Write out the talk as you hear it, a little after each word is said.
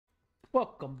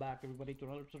Welcome back, everybody, to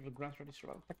another episode of the Grand Strategy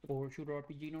Survival Tactical Horror Shooter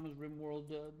RPG known as Rimworld.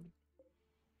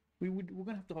 We're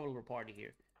gonna have to have a little party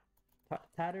here.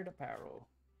 Tattered apparel.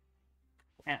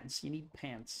 Pants. You need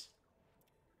pants.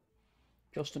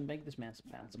 Justin, make this man some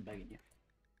pants, I'm begging you.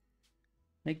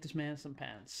 Make this man some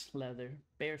pants. Leather.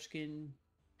 Bearskin.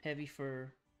 Heavy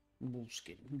fur.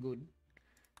 Wolfskin. Good.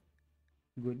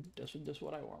 Good. That's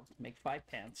what I want. Make 5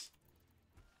 pants.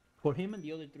 For him and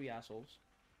the other 3 assholes.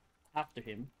 After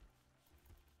him.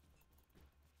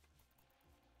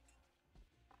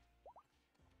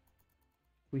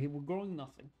 We're growing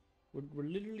nothing. We're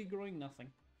literally growing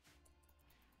nothing.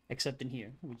 Except in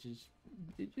here, which is...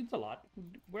 It's a lot.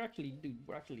 We're actually, dude,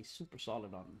 we're actually super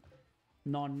solid on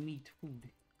non-meat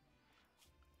food.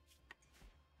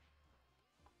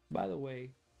 By the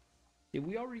way, did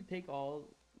we already take all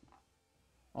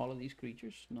of these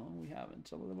creatures? No, we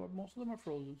haven't. Most of them are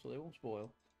frozen, so they won't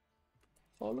spoil.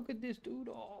 Oh, look at this, dude.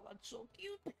 Oh, that's so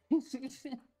cute.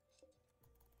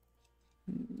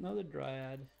 Another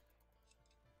dryad.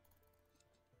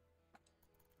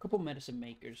 Couple medicine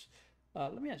makers.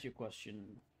 Let me ask you a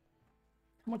question.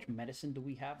 How much medicine do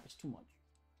we have? It's too much.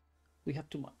 We have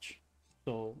too much.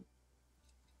 So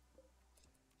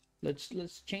let's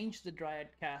change the dryad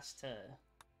cast to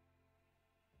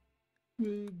I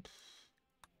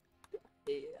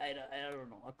don't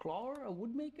know, a clawer, a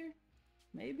wood maker,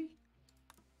 maybe.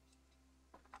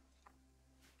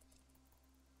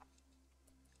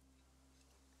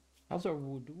 How's our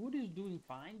wood? Wood is doing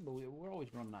fine, but we're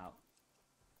always running out.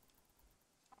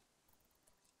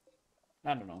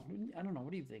 I don't know. I don't know.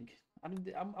 What do you think?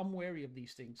 I'm wary of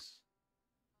these things.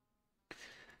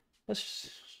 Let's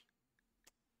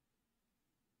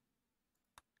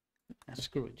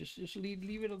screw it. Just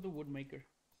leave it on the woodmaker.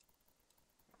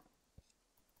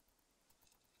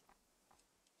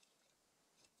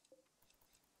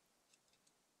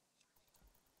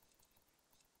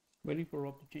 Waiting for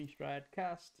Rob to change dryad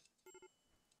cast.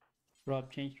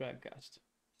 Rob, change dryad cast.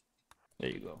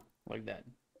 There you go, like that.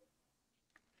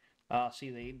 See,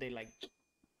 they like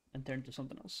and turn to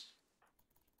something else.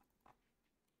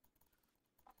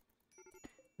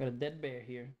 Got a dead bear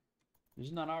here. This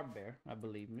is not our bear, I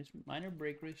believe. It's minor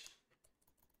breakers.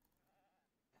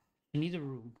 She needs a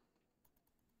room.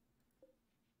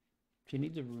 She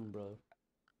needs a room, bro.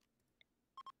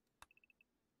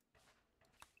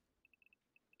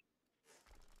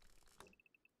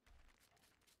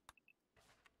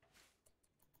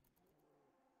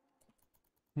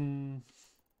 Hmm.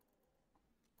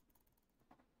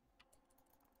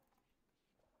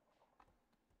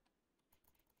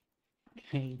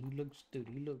 Hey, dude,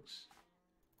 he looks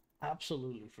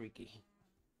absolutely freaky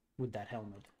with that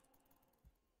helmet.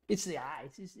 It's the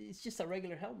eyes. It's just a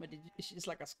regular helmet. It's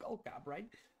like a skull cap, right?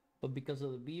 But because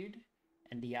of the beard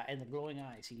and the eye and the glowing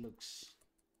eyes, he looks.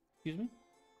 Excuse me.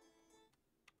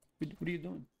 What are you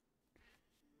doing?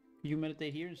 You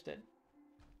meditate here instead.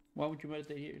 Why would you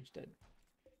meditate here instead?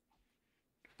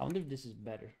 I wonder if this is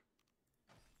better.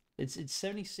 It's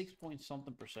 76 point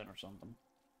something percent or something.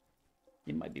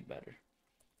 It might be better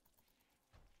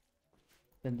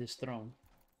than this throne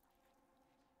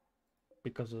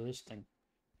because of this thing.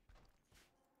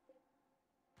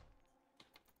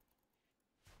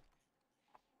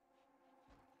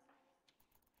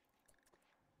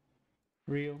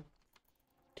 Real.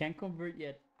 Can't convert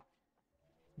yet.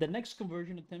 The next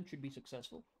conversion attempt should be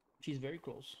successful. She's very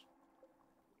close.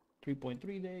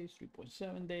 3.3 days,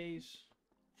 3.7 days.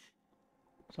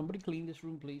 Somebody clean this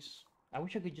room, please. I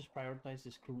wish I could just prioritize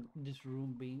this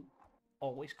room being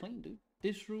always clean, dude.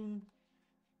 This room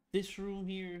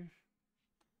here,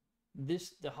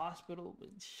 the hospital,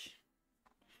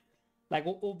 like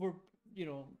over,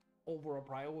 over a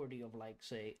priority of like,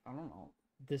 say, I don't know,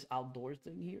 this outdoors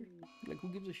thing here. Like,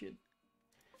 who gives a shit?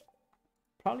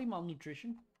 Probably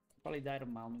malnutrition. Probably died of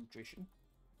malnutrition.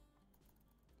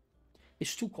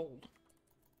 It's too cold.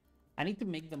 I need to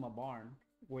make them a barn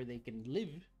where they can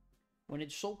live when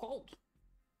it's so cold.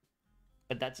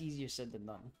 But that's easier said than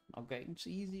done. Okay? It's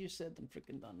easier said than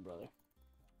freaking done, brother.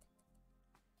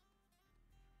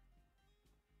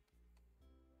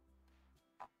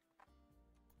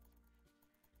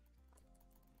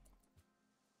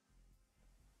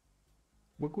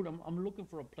 We're good. I'm looking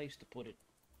for a place to put it.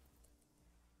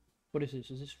 What is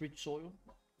this? Is this rich soil?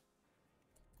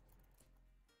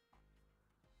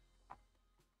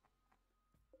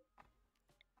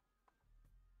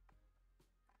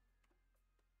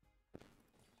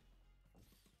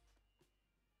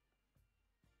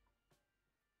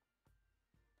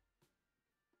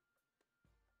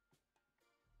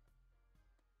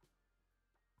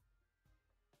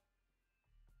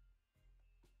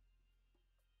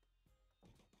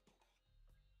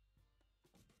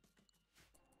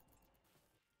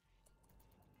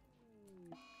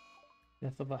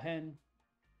 Death of a hen.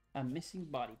 A missing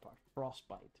body part.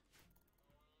 Frostbite.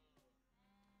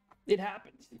 It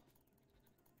happens.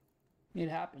 It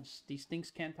happens. These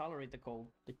things can't tolerate the cold.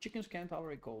 The chickens can't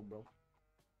tolerate cold, bro.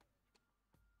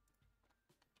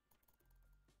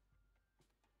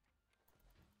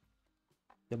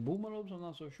 The boomalopes, I'm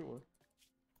not so sure.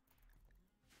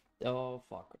 Oh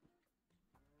fuck.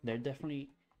 They're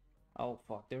definitely. Oh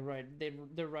fuck. They're right.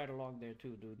 They're right along there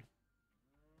too, dude.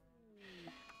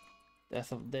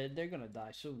 They're gonna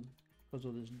die soon because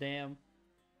of this damn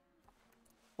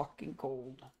fucking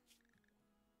cold.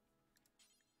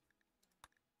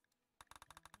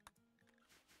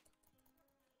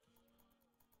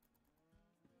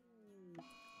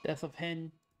 Death of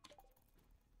hen.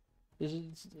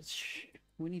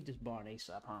 We need this barn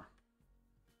ASAP, huh?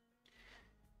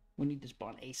 We need this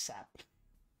barn ASAP.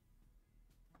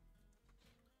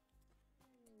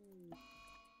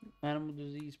 Animal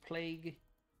disease, plague.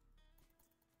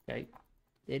 Okay,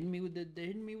 they're hitting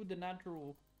me with the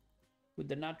natural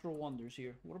wonders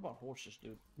here. What about horses,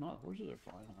 dude? No, horses are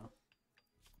fine, huh?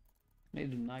 They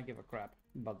do not give a crap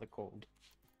about the cold.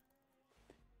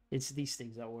 It's these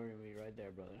things that worry me right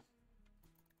there, brother.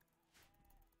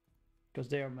 Because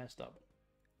they are messed up.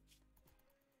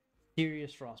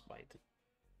 Serious frostbite.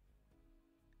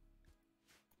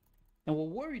 And what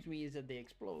worries me is that they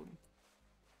explode.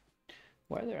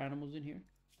 Why are there animals in here?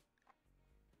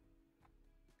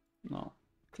 No.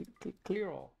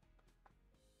 Clear all.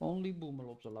 Only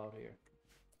boomalopes allowed here.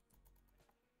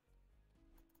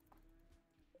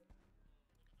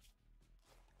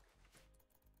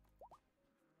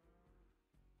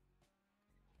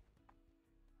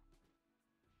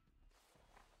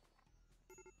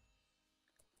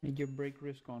 Major break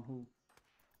risk on who?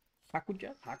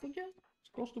 Hakuja? Hakuja? It's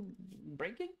close to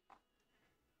breaking?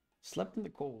 Slept in the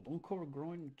cold. Uncover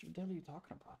groin. What the hell are you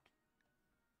talking about?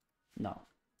 No.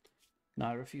 No,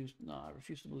 I refuse. No, I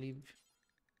refuse to believe.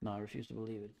 No, I refuse to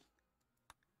believe it.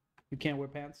 You can't wear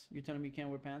pants? You're telling me you can't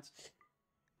wear pants?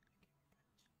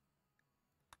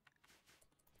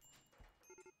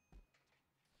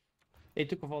 They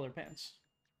took off all their pants.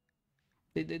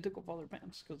 They took off all their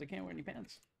pants because they can't wear any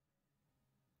pants.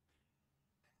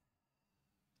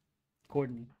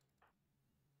 Courtney.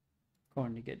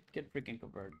 Courtney, get freaking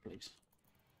converted, please.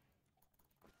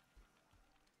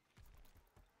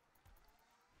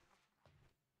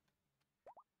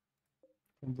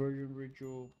 Conversion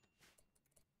ritual.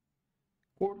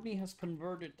 Courtney has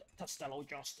converted to Stello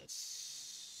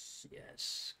Justice.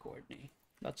 Yes, Courtney.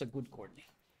 That's a good Courtney.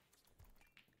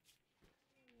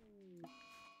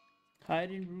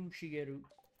 Hide in room Shigeru.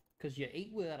 Because you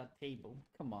ate without a table.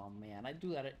 Come on, man. I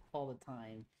do that all the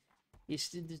time.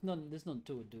 There's none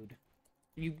to it, dude.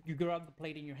 You grab the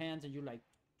plate in your hands and you're like,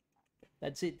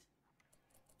 that's it.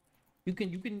 You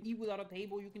can eat without a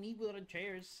table. You can eat without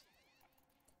chairs.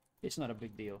 It's not a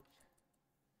big deal.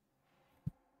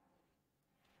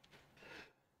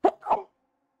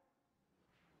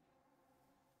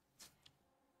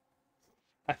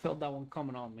 I felt that one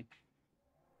coming on me.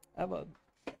 I have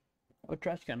a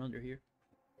trash can under here.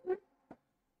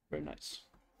 Very nice.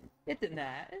 It's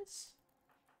nice.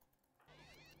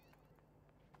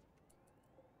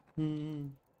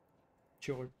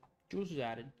 Sure. Juice is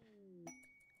added.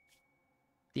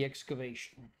 The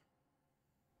excavation.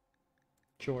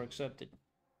 Sure, accepted.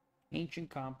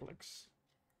 Ancient complex.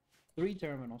 3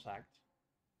 terminals hacked.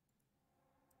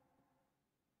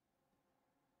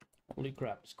 Holy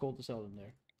crap, it's cold as hell in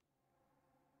there.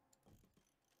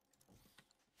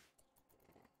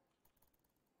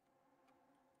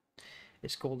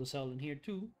 It's cold as hell in here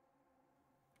too.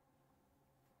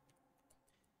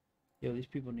 Yo, these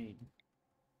people need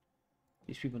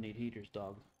heaters,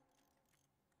 dog.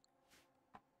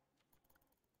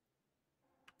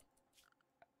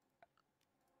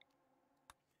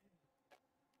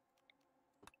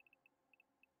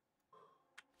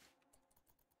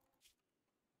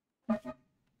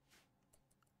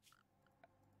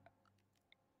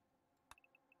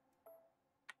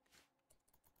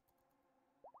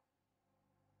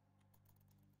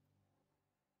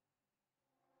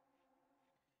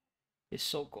 It's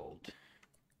so cold.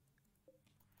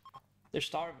 They're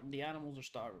starving. The animals are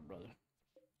starving, brother.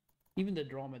 Even the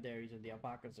dromedaries and the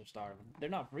alpacas are starving. They're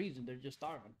not freezing, they're just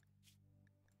starving.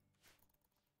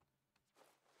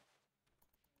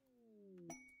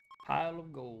 Pile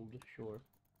of gold, sure.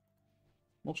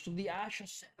 Most of the ash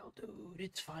has settled, dude.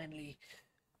 It's finally.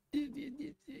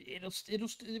 We're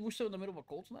still in the middle of a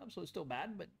cold snap, so it's still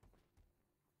bad, but.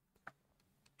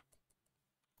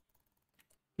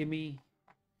 Give me.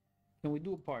 Can we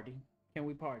do a party? Can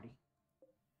we party?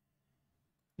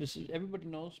 This is everybody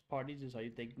knows parties is how you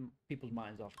take people's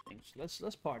minds off things.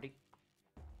 Let's party.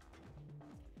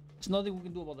 There's nothing we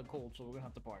can do about the cold, so we're gonna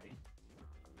have to party.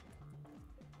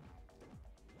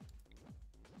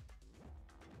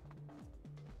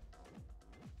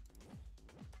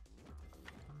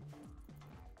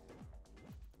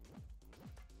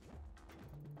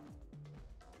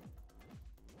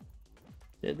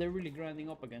 They're really grinding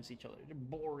up against each other. They're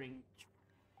boring.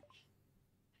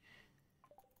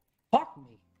 Fuck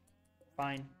me.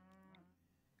 Fine.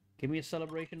 Give me a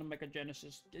celebration of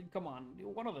Mechagenesis. Come on,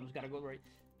 one of them's gotta go right.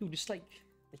 Dude, it's like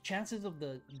the chances of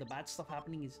the bad stuff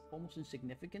happening is almost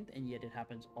insignificant, and yet it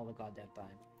happens all the goddamn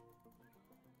time.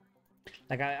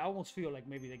 Like I almost feel like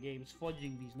maybe the game's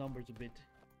fudging these numbers a bit.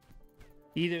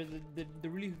 Either the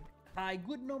really high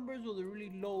good numbers or the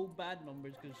really low bad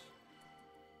numbers, because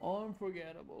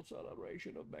unforgettable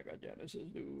celebration of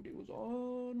Mechagenesis, dude. It was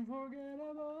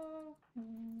unforgettable.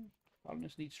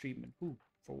 Colonist needs treatment. Who?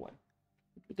 For what?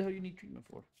 What the hell you need treatment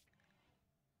for?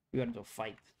 We got into a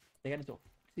fight. They got into a...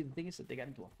 See, the thing is that they got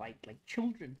into a fight. Like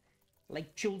children.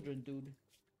 Like children, dude.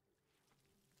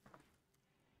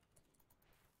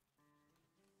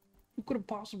 Who could have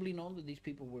possibly known that these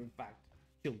people were in fact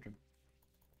children?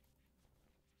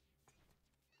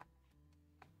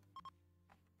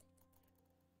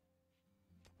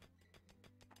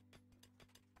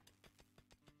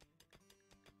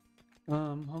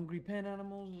 Hungry pen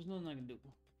animals, there's nothing I can do.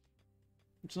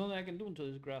 There's nothing I can do until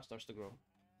this grass starts to grow.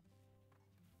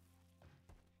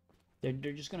 They're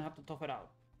just gonna have to tough it out.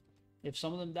 If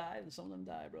some of them die, then some of them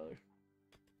die, brother.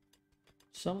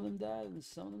 Some of them die, then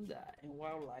some of them die. In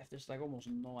wildlife, there's like almost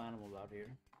no animals out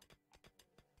here.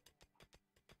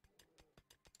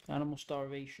 Animal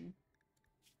starvation.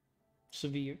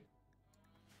 Severe.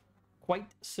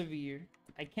 Quite severe.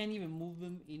 I can't even move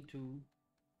them into...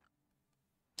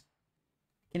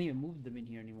 Can't even move them in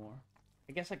here anymore.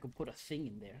 I guess I could put a thing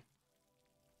in there.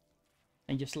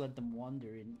 And just let them wander,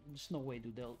 and there's no way,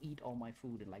 dude. They'll eat all my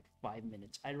food in like 5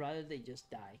 minutes. I'd rather they just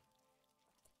die.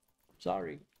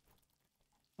 Sorry.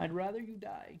 I'd rather you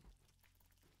die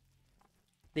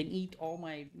than eat all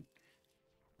my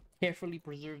carefully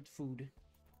preserved food.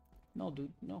 No,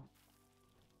 dude, no.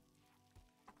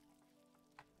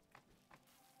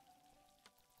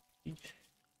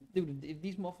 Dude, if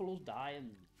these buffaloes die,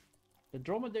 and the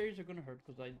dromedaries are gonna hurt,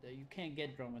 because you can't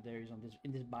get dromedaries on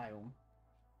in this biome.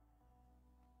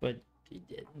 But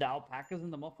the alpacas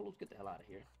and the buffaloes, get the hell out of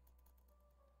here.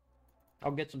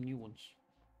 I'll get some new ones.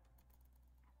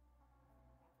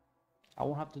 I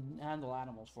won't have to handle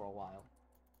animals for a while.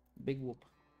 Big whoop.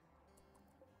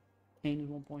 Kane is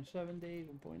 1.7 days,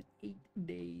 1.8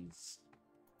 days.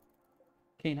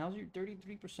 Kane, how's your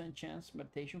 33% chance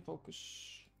meditation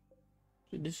focus?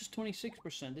 So this is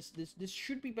 26%. This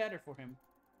should be better for him.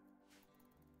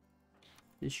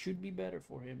 This should be better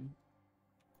for him.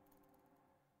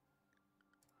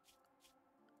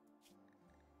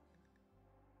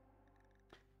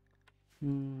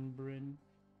 Bryn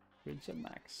said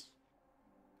max.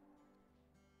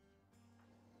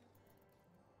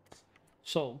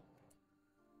 So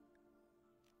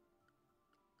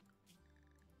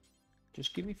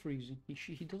just give me freezing.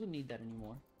 He doesn't need that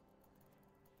anymore.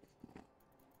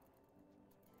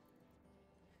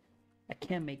 I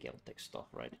can't make Eltec stuff,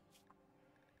 right?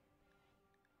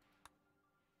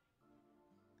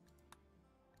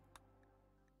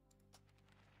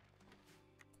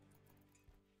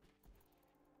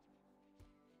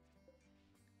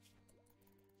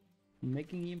 I'm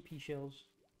making EMP shells.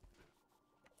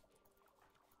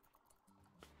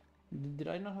 Did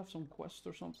I not have some quest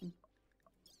or something?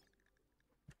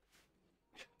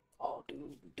 Oh,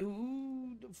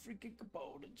 dude, the freaking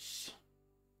components.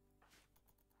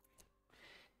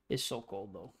 It's so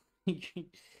cold, though.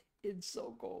 It's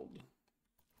so cold.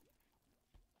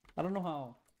 I don't know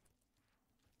how...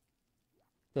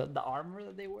 The armor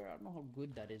that they wear, I don't know how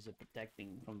good that is at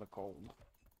protecting from the cold.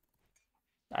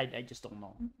 I just don't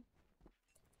know.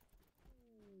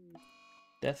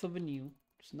 Death of a new.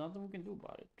 There's nothing we can do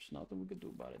about it. There's nothing we can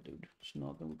do about it, dude. There's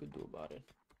nothing we can do about it.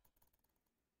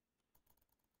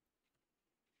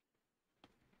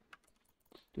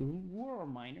 Dude, who are our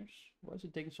miners? Why is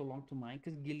it taking so long to mine?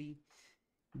 Because Gilly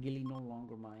no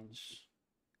longer mines.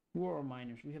 Who are our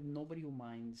miners? We have nobody who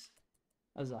mines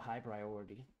as a high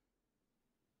priority.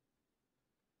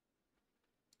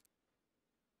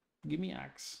 Give me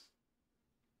axe.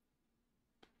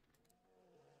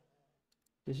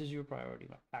 This is your priority,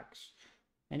 axe.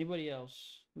 Anybody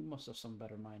else? We must have some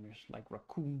better miners, like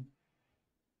Raccoon.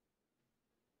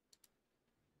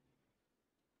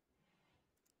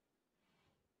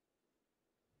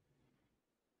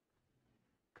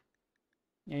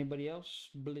 Anybody else?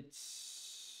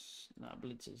 Blitz. Nah,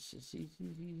 Blitz is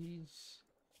he's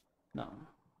no.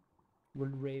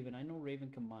 With Raven. I know Raven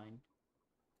can mine.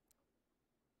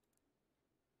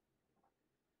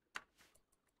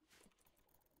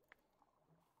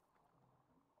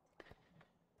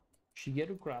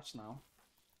 Shigeru crafts now.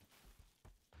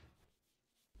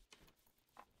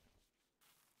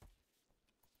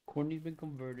 Courtney's been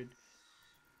converted.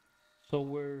 So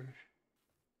we're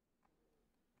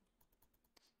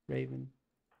Raven.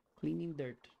 Cleaning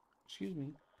dirt. Excuse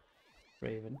me.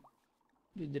 Raven.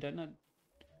 Did I not?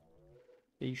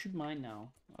 Yeah, you should mine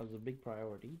now as a big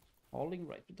priority. Hauling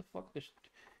right. What the fuck?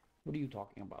 What are you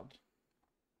talking about?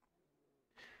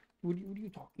 What are you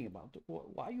talking about?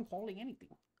 Why are you hauling anything?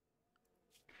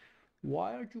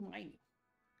 Why aren't you mining?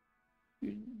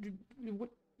 What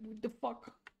the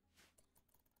fuck?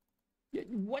 Yeah,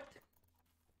 what?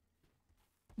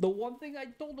 The one thing I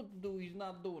told him to do, he's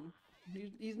not doing.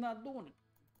 He's not doing it.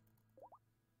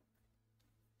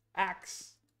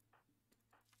 Axe.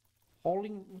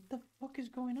 Hauling. What the fuck is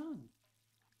going on?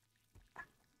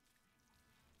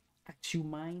 Axe you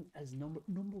mine as number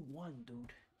one,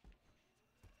 dude.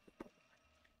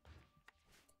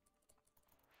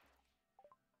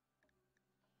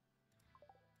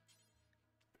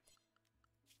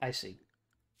 I see.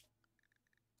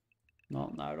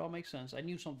 No, now it all makes sense. I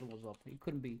knew something was up. It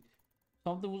couldn't be.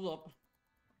 Something was up.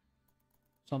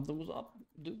 Something was up,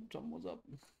 dude. Something was up.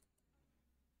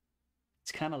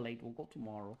 It's kind of late. We'll go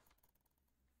tomorrow.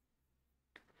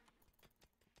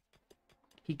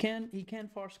 He can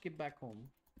far skip back home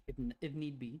if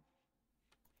need be.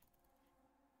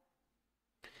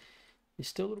 It's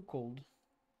still a little cold,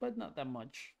 but not that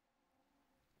much.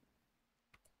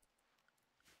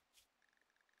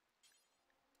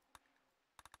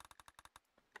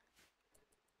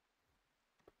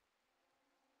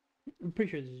 I'm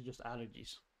pretty sure this is just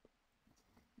allergies,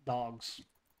 dogs,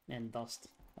 and dust.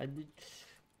 I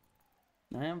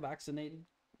am vaccinated.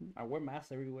 I wear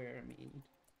masks everywhere. I mean,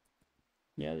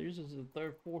 yeah, there's just a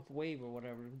third, fourth wave or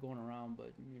whatever going around,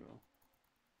 but you know,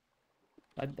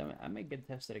 I may get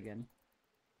tested again.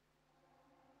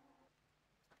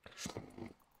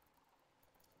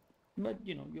 But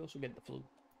you know, you also get the flu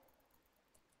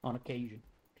on occasion.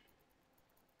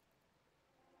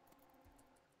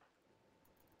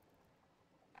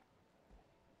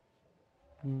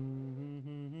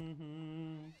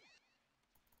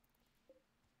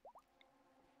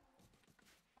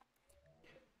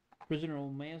 Prisoner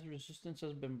Omea's resistance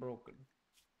has been broken.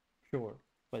 Sure,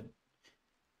 but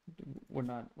we're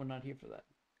not here for that,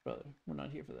 brother. We're not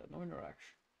here for that. No interaction.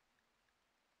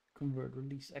 Convert,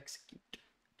 release, execute.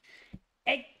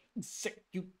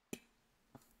 Execute.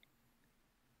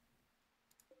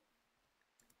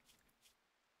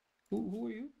 Who are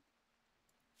you?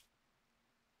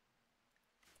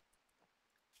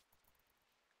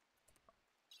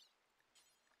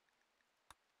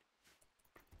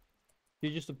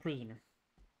 You're just a prisoner.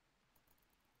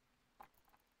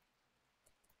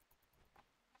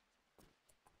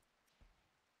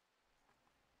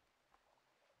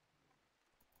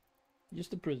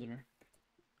 Just a prisoner.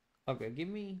 Okay, give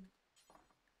me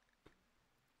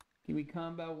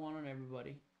combat one on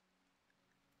everybody.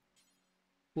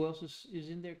 Who else is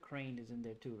in there? Crane is in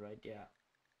there too, right? Yeah.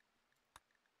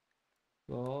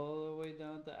 Go all the way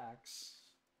down to Axe.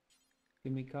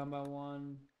 Give me combat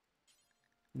one.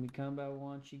 Give me combat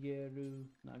one, Shigeru.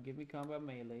 Now give me combat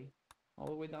melee. All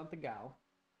the way down to Gao.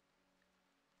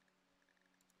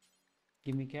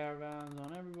 Give me caravans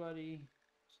on everybody.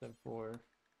 Except for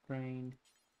Crane.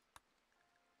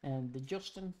 And the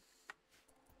Justin.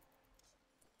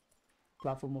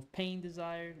 Platform of pain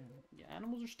desired. Yeah,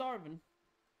 animals are starving.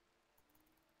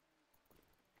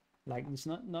 Like there's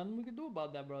nothing we can do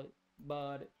about that, bro.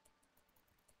 But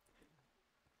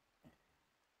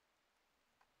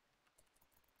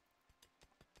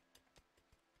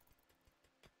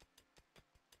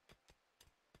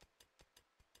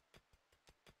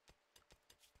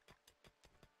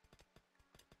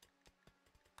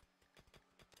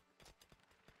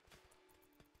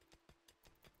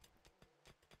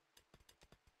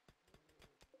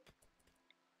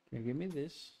okay, give me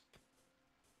this.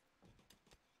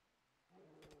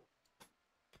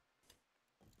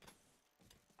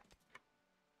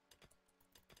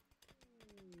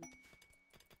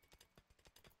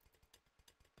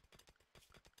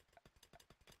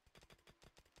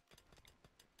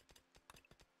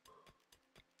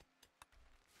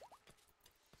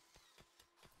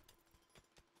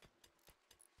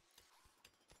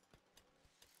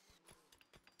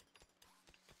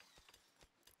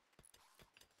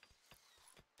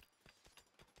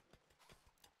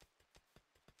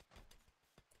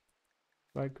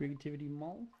 Try creativity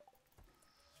mall.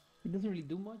 He doesn't really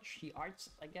do much. He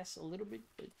arts, I guess, a little bit,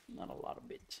 but not a lot of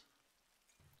bit.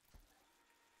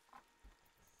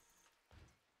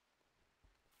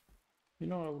 You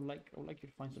know, I would like you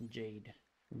to find some jade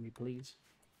for me, please.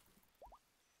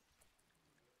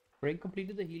 Brain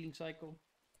completed the healing cycle.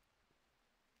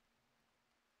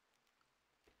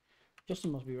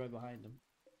 Justin must be right behind him.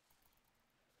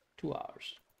 2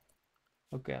 hours.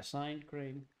 Okay, assigned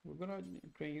Crane.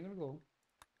 Crane, you're gonna go.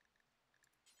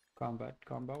 Combat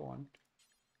 1.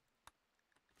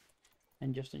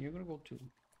 And Justin, you're gonna go 2.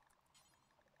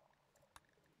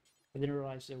 I didn't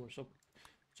realize they were so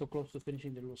close to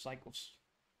finishing their little cycles.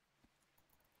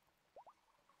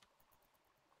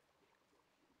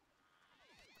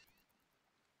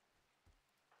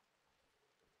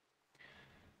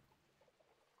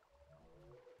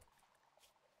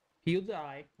 Healed the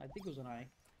eye. I think it was an eye.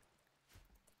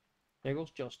 There goes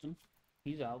Justin.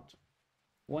 He's out.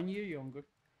 1 year younger.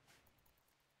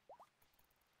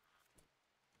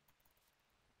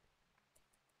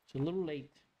 It's a little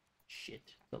late.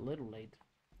 Shit, it's a little late.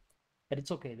 But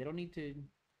it's okay. They don't need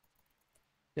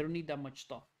that much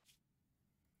stuff.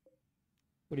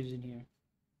 What is in here?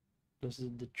 This is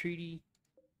the treaty.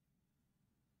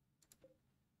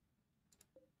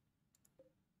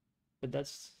 But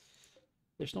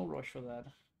there's no rush for that.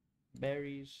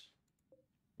 Berries.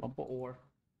 Lump of ore.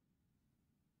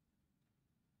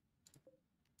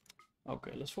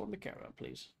 Okay, let's form the caravan,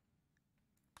 please.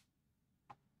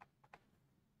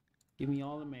 Give me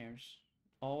all the mares.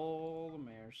 All the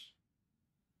mares.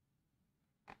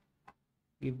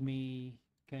 Give me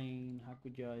Kane,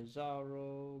 Hakuja,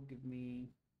 Zaro. Give me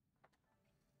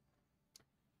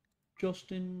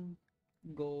Justin,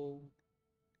 Go,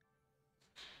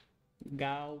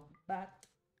 Gao, Bat,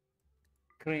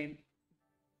 Crane,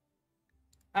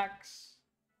 Axe,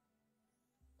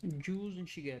 Jules, and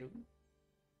Shigeru.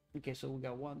 Okay, so we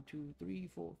got 1, 2, 3,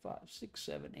 4, 5, 6,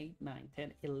 7, 8, 9,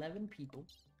 10, 11 people.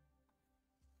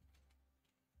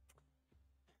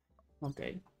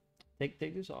 Okay, take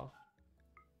this off.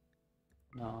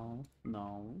 No.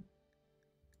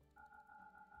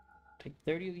 Take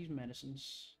 30 of these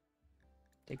medicines.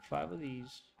 Take 5 of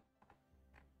these.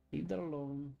 Leave that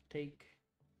alone. Take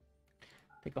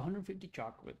 150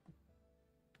 chocolate.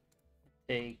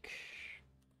 Take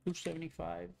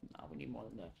 275. No, we need more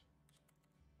than that.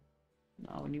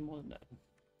 No, we need more than that.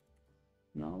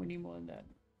 No, we need more than that.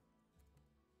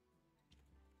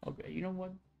 Okay, you know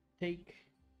what? Take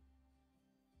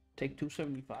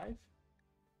 275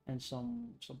 and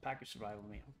some packaged survival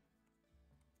meal.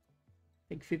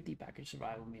 Take 50 packaged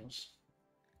survival meals.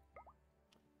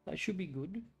 That should be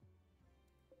good.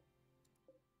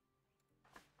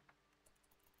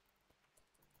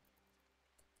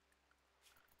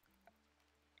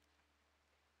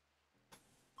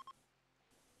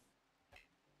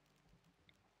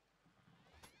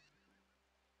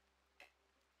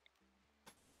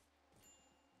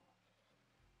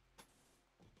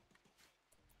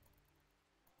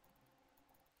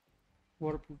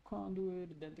 Waterproof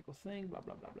conduit, identical thing, blah,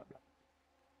 blah, blah, blah, blah.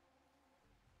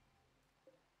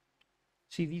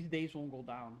 See, these days won't go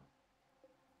down.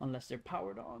 Unless they're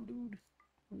powered on, dude.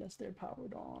 Unless they're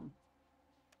powered on.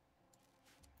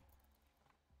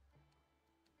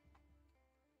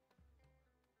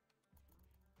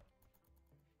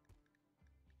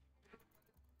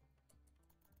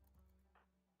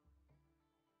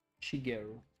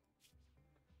 Shigeru.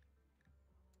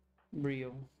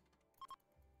 Rio.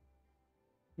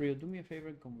 Rio, do me a favor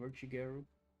and convert Shigeru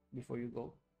before you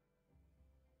go.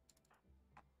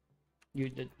 You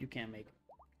can't make it.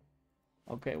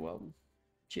 Okay, well,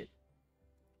 shit.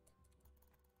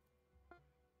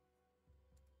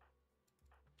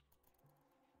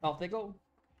 Off they go.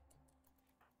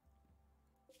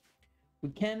 We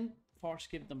can far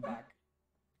skip them back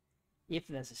if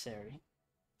necessary.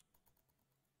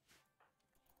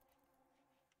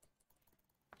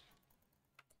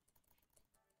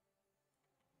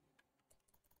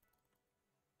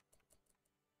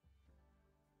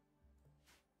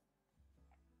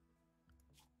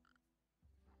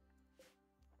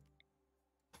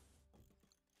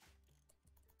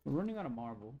 We're running out of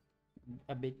marble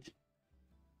a bit.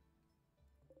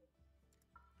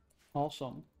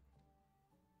 Awesome.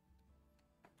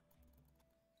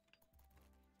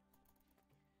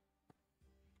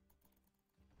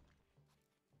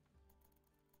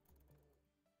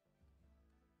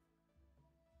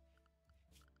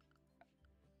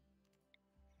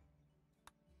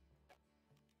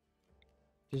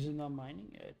 This is not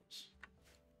mining yet.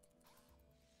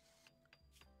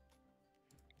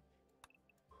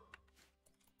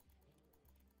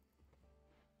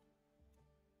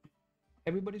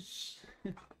 Everybody's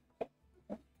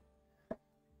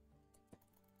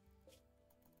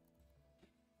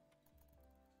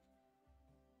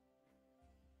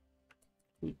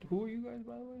who are you guys,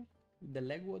 by the way? The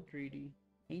Legwo Treaty,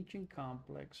 Ancient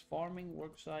Complex, Farming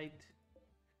Worksite.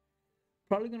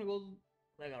 Probably gonna go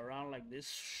like around like this.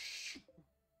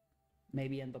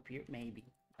 Maybe end up here. Maybe.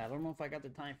 I don't know if I got the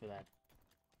time for that.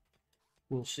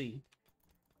 We'll see.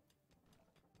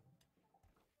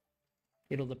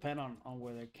 It'll depend on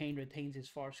whether Kane retains his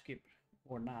far skip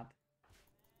or not.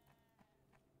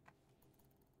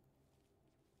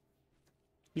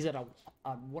 He's at a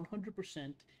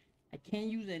 100%. I can't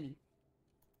use any.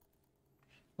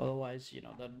 Otherwise, you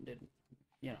know, that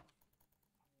you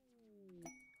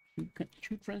know.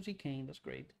 Shoot Frenzy Kane, that's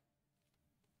great.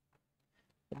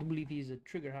 I do believe he's a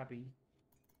trigger happy.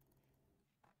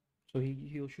 So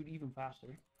he'll shoot even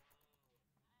faster.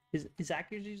 His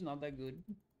accuracy is not that good.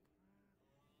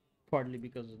 Partly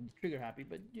because of the trigger happy,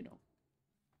 but you know.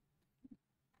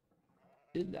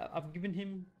 I've given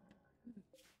him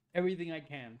everything I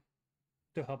can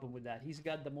to help him with that. He's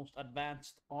got the most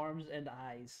advanced arms and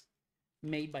eyes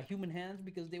made by human hands,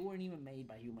 because they weren't even made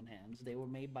by human hands. They were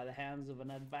made by the hands of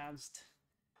an advanced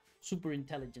super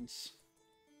intelligence.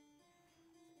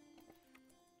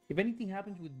 If anything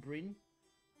happens with Bryn,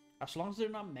 as long as they're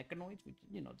not mechanoids, which,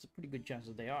 you know, it's a pretty good chance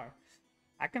that they are,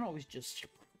 I can always just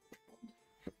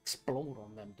explode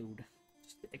on them, dude.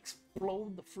 Just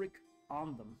explode the frick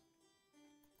on them.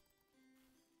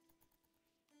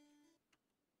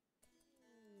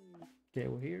 Okay,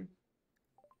 we're here.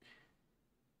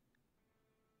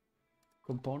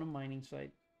 Component mining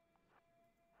site.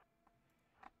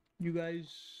 You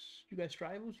guys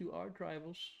tribals? You are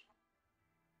tribals.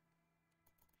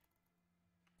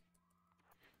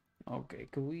 Okay,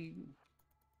 can we...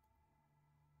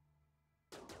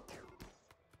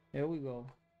 There we go.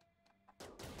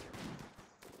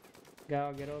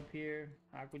 Gal, get up here.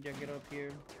 Akuja, get up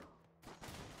here.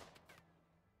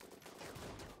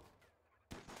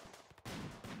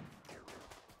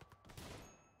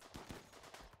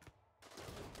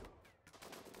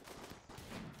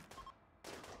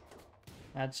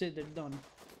 That's it, they're done.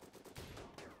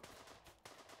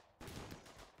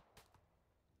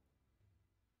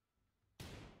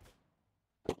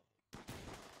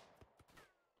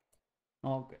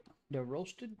 Okay, they're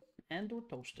roasted and or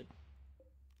toasted.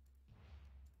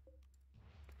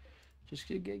 Just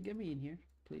get me in here,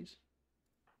 please.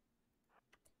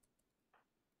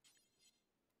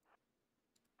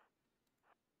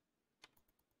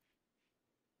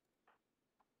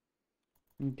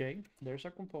 Okay, there's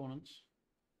our components.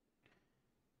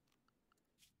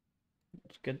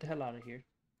 Let's get the hell out of here.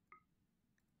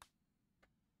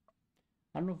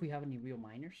 I don't know if we have any real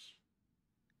miners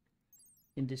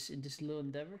in this little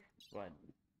endeavor, but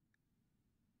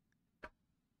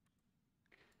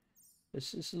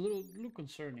it's a little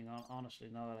concerning, honestly,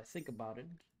 now that I think about it.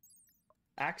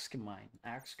 Axe can mine.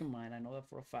 Axe can mine. I know that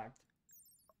for a fact.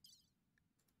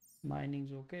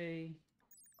 Mining's okay.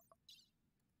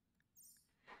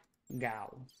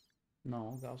 Gao.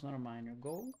 No, Gao's not a miner.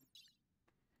 Go.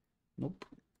 Nope.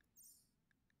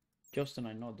 Justin,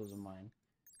 I know doesn't mine.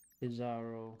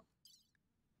 Pizarro.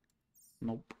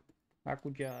 Nope.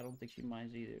 Akuja, I don't think she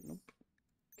mines either. Nope.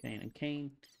 Kane. And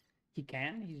Kane, he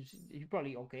can. He's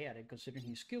probably okay at it considering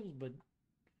his skills, but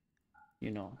you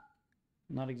know,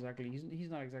 not exactly. He's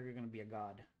not exactly gonna be a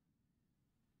god.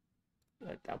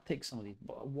 I'll take some of these.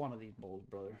 One of these bowls,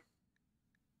 brother.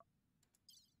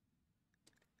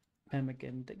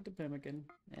 Pemmican, take the pemmican,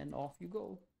 and off you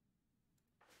go.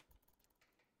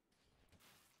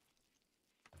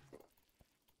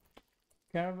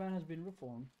 Caravan has been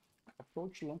reformed.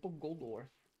 Approach lump of gold ore.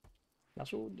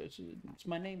 That's what it's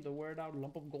my name, to wear it out,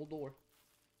 lump of gold ore.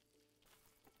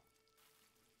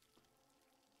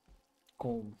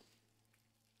 Comb.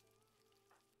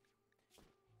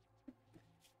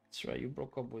 That's right, you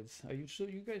broke up with, are you so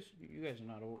you guys are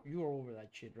not over, you are over that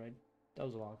shit, right? That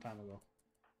was a long time ago.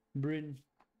 Bryn.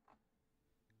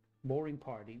 Boring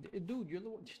party. Dude, you're the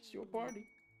one, it's your party.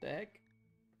 The heck?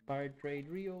 Pirate Trade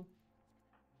Rio.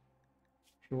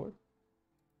 Sure.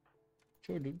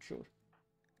 Sure, dude, sure.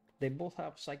 They both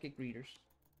have psychic readers.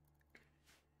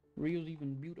 Rio's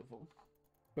even beautiful.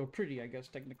 Or pretty, I guess,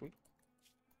 technically.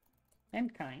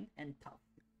 And kind, and tough.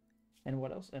 And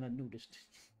what else? And a nudist.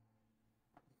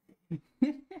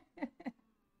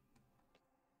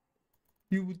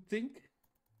 You would think?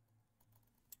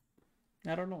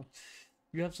 I don't know.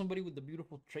 You have somebody with the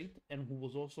beautiful trait and who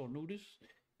was also a nudist.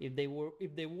 If they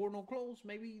wore no clothes,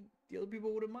 maybe the other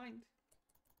people wouldn't mind.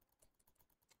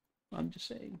 I'm just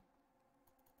saying.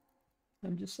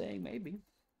 I'm just saying, maybe.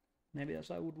 Maybe that's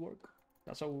how it would work.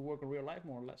 That's how it would work in real life,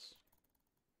 more or less.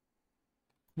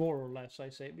 More or less, I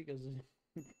say, because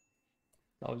there's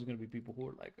always gonna be people who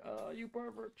are like, you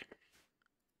pervert.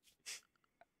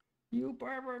 You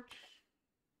pervert.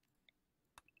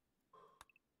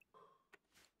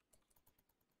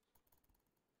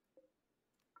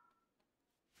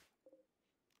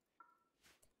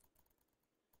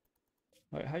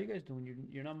 Alright, how you guys doing?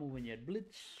 You're not moving yet.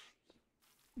 Blitz.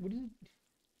 What is it?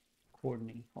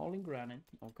 Courtney. Hauling granite.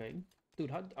 Okay.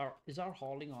 Dude, is our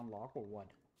hauling on lock or what?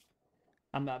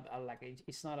 I like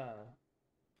it's not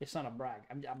a brag.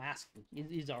 I'm asking.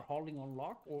 Is our hauling on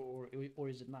lock or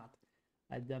is it not?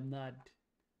 I'm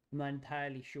not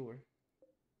entirely sure.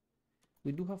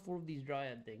 We do have 4 of these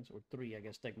dryad things, or 3, I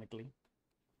guess technically.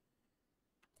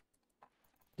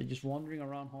 They're just wandering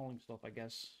around hauling stuff, I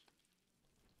guess.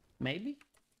 Maybe?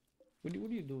 What are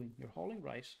you doing? You're hauling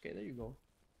rice. Okay, there you go.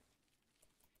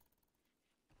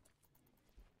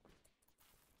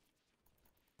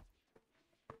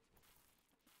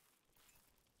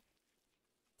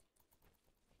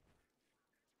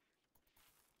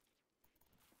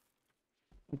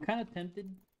 I'm kind of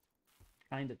tempted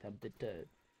to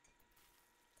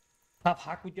have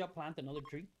Hakuja plant another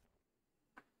tree.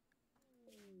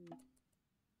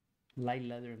 Light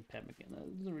leather and pemmican.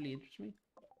 That doesn't really interest me.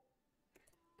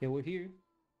 Okay, we're here.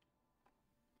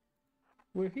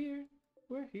 We're here.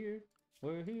 We're here.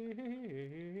 We're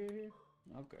here.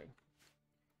 Okay.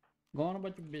 Go on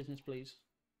about your business, please.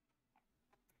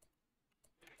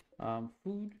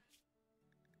 Food.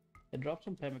 I dropped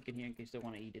some pemmican here in case they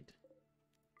want to eat it.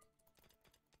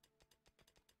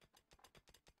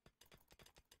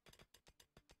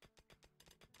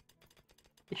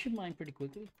 It should mine pretty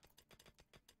quickly.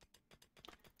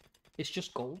 It's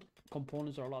just gold.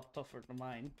 Components are a lot tougher to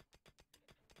mine.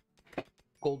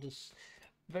 Gold is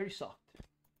very soft.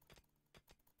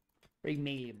 Very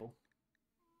malleable.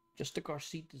 Just the car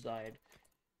seat desired.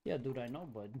 Yeah, dude, I know,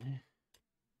 bud.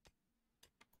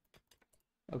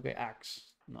 Okay,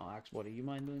 axe. No, axe buddy. You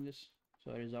mind doing this?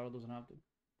 So Arizaro doesn't have to.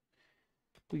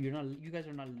 Dude, you guys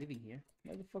are not living here.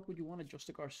 Why the fuck would you want to adjust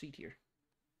the car seat here?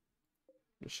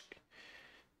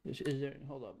 Is there,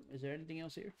 hold up. Is there anything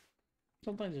else here?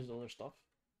 Sometimes there's other stuff.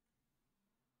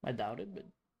 I doubt it, but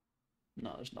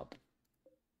no, there's nothing.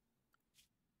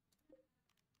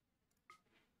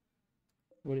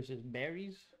 What is this?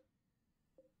 Berries?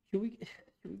 Should we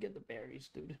get the berries,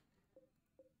 dude?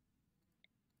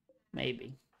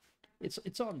 Maybe.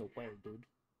 It's on the way, dude.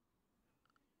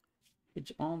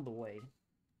 It's on the way.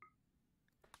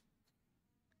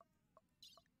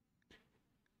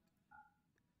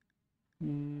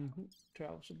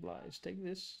 Travel supplies. Take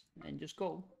this and just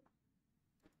go.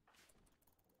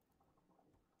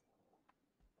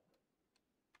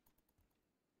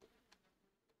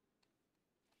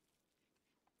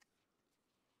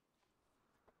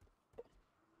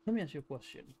 Let me ask you a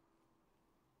question,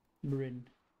 Bryn.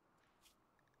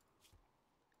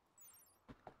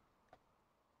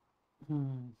 I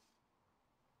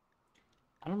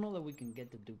don't know that we can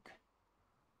get the Duke.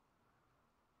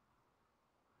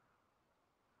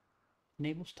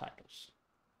 Naval's titles.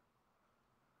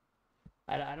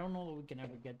 I don't know that we can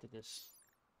ever get to this.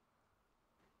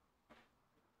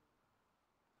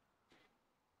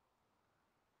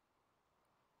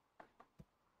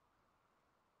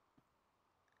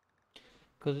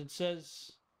 Because it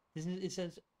says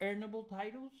earnable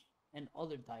titles and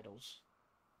other titles.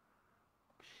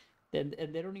 And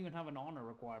they don't even have an honor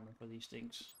requirement for these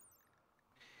things.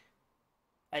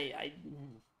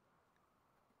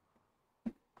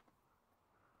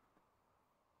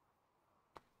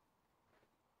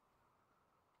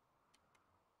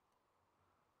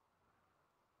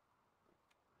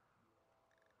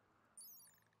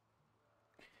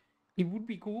 It would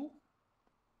be cool.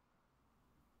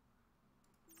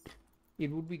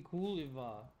 It would be cool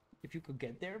if you could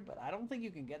get there, but I don't think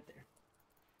you can get there.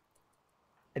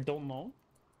 I don't know.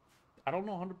 I don't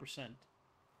know 100%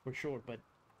 for sure, but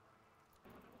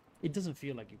it doesn't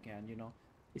feel like you can, you know.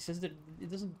 It says that it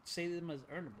doesn't say them as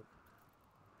earnable.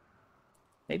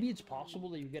 Maybe it's possible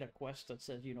that you get a quest that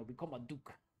says, you know, become a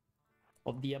Duke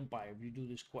of the Empire if you do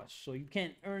this quest. So you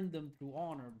can't earn them through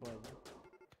honor, but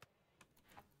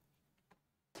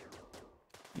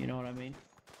you know what I mean?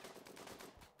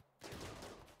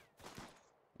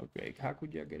 Okay,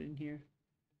 Hakuja get in here.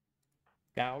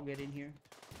 Gao get in here.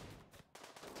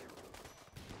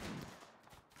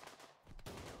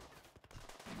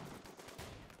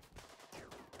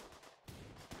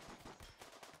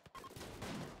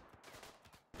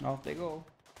 Off they go.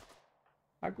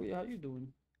 Hakuya, how you doing?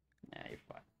 Nah, you're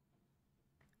fine.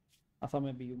 I thought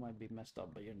maybe you might be messed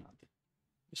up, but you're not.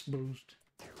 It's bruised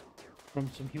from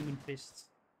some human fists.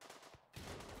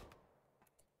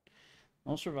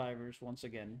 No survivors once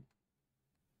again.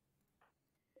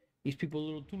 These people are a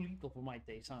little too lethal for my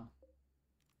taste, huh?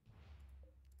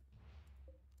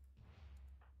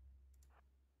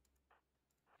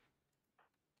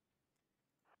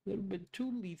 A little bit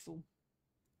too lethal.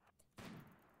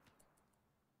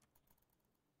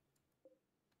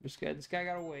 This guy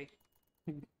got away.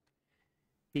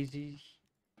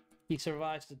 He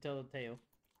survives to tell the tale.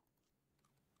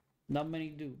 Not many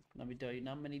do. Let me tell you,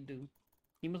 not many do.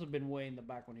 He must have been way in the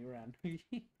back when he ran.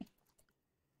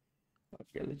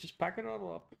 Okay, let's just pack it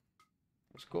all up.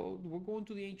 Let's go. We're going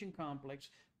to the ancient complex.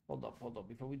 Hold up, hold up.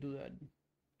 Before we do that,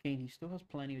 Kane, he still has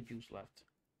plenty of juice left.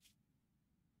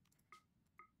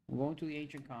 We're going to the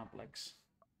ancient complex.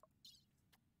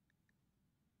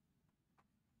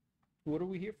 What are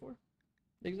we here for?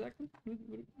 Exactly?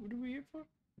 What are we here for?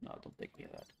 No, don't take any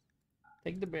of that.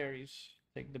 Take the berries.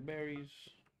 Take the berries.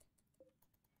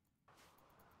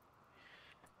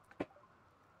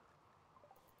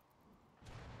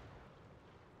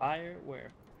 Fire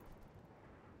where?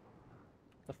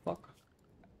 The fuck?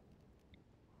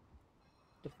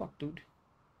 The fuck, dude?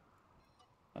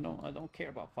 I don't care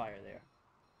about fire there.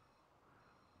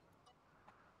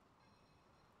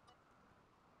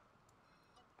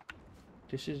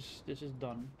 This is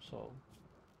done, so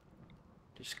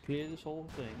just clear this whole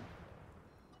thing.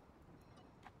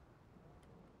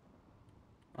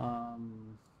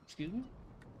 Excuse me?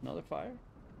 Another fire?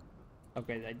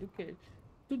 Okay, I do care.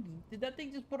 Dude, did that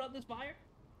thing just put out this fire?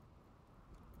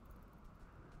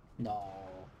 No.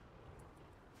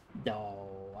 No,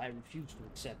 I refuse to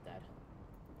accept that.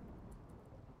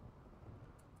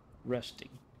 Resting.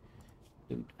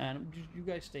 Dude, and you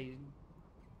guys stay.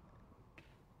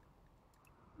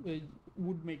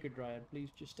 Woodmaker Dryad, please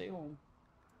just stay home.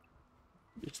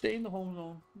 Just stay in the home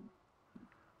zone.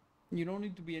 You don't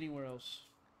need to be anywhere else.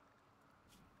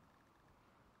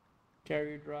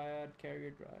 Carrier Dryad, Carrier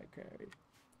Dryad, Carrier.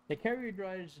 The Carrier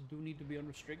Dryads do need to be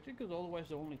unrestricted because otherwise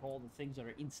they only haul the things that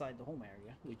are inside the home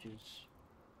area, which is,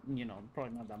 you know,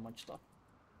 probably not that much stuff.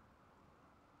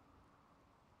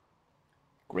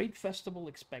 Great festival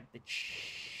expected.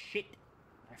 Shit.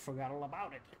 I forgot all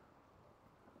about it.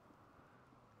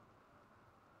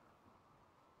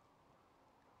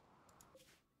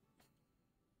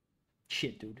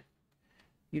 Shit, dude.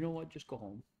 You know what? Just go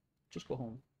home. Just go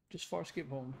home. Just far skip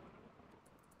home.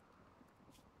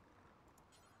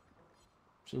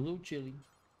 It's a little chilly.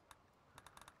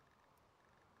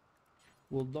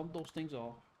 We'll dump those things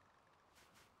off.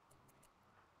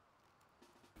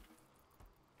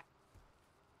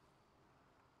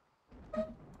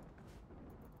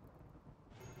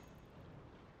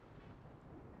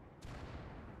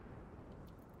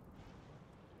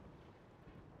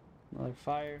 Another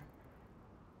fire.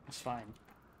 It's fine.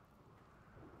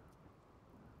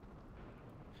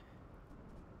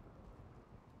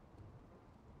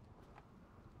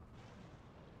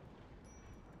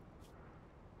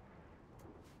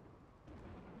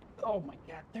 Oh my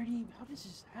god, 30. How does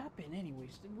this happen?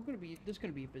 Anyways, this is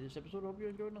gonna be it for this episode. I hope you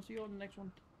enjoyed, and I'll see you on the next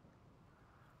one.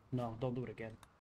 No, don't do it again.